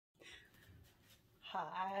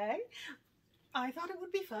Hi. I thought it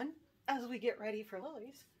would be fun as we get ready for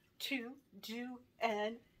lilies to do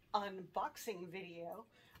an unboxing video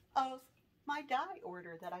of my dye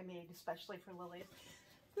order that I made especially for lilies.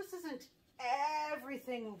 This isn't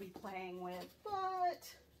everything we'll be playing with, but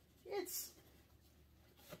it's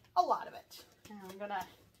a lot of it. And I'm gonna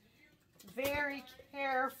very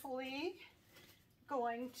carefully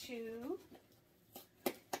going to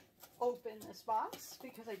open this box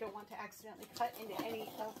because I don't want to accidentally cut into any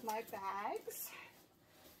of my bags.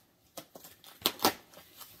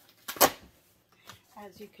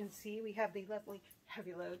 As you can see, we have the lovely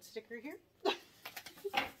heavy load sticker here. It's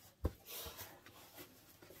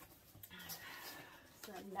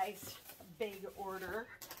a nice big order.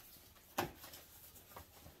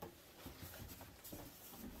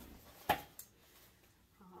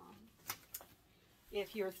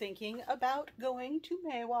 If you're thinking about going to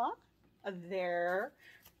maiwa, their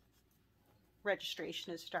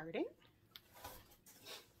registration is starting.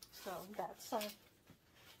 So that's a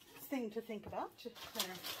thing to think about.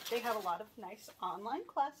 They have a lot of nice online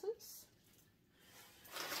classes.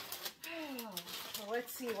 So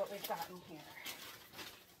let's see what we've got in here.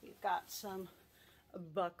 We've got some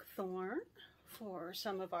buckthorn for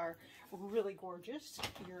some of our really gorgeous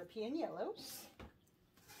European yellows.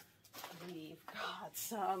 We've got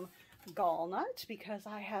some gallnut because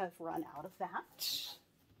I have run out of that.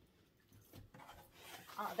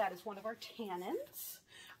 That is one of our tannins.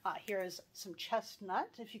 Here is some chestnut.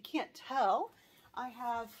 If you can't tell, I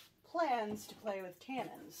have plans to play with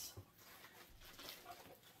tannins.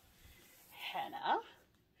 Henna,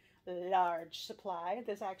 large supply.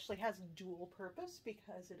 This actually has dual purpose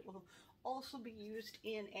because it will also be used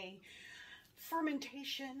in a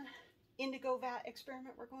fermentation indigo vat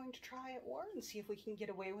experiment we're going to try at War and see if we can get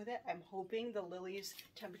away with it. I'm hoping the lilies'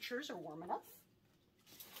 temperatures are warm enough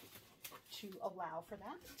to allow for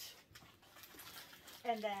that.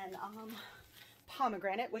 And then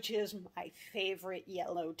pomegranate, which is my favorite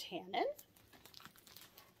yellow tannin.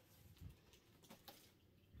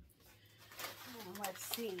 Let's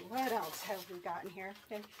see, what else have we got in here?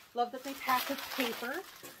 Okay. Love that they pack with paper,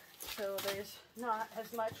 so there's not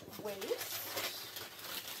as much waste.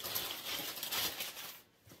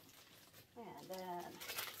 And then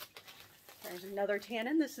there's another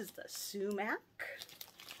tannin. This is the sumac.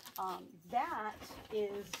 That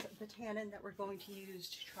is the tannin that we're going to use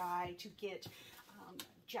to try to get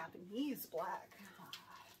Japanese black.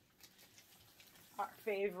 Our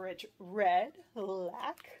favorite red,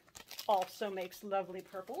 lac, also makes lovely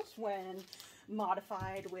purples when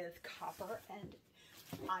modified with copper and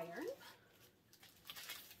iron.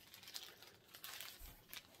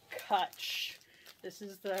 Kutch. This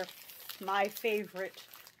is my favorite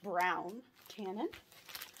brown tannin.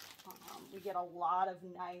 We get a lot of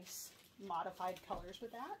nice modified colors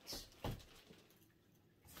with that.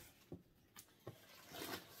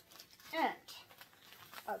 And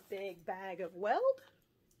a big bag of weld.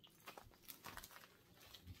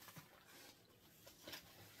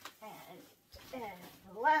 And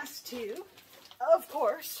the last two, of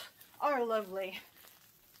course, are lovely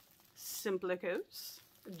Simplicos.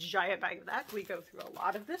 A giant bag of that. We go through a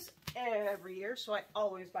lot of this every year, so I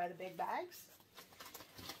always buy the big bags.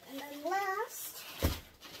 And then last,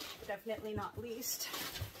 definitely not least,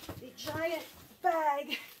 the giant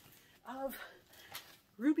bag of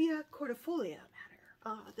Rubia cordifolia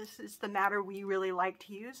madder. This is the madder we really like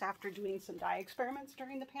to use after doing some dye experiments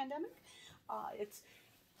during the pandemic. It's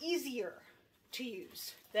easier to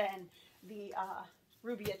use than the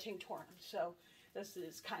Rubia tinctorum. So this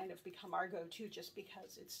has kind of become our go-to just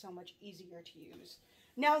because it's so much easier to use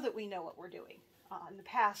now that we know what we're doing. In the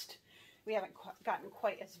past, we haven't gotten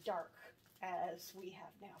quite as dark as we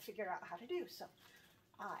have now figured out how to do. So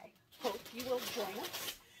I hope you will join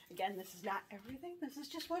us. Again, this is not everything. This is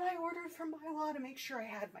just what I ordered from maiwa to make sure I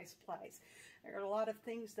had my supplies. There are a lot of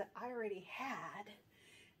things that I already had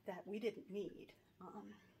that we didn't need.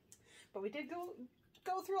 But we did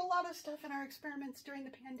go through a lot of stuff in our experiments during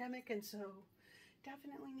the pandemic, and so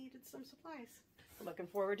definitely needed some supplies. Looking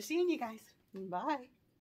forward to seeing you guys. Bye.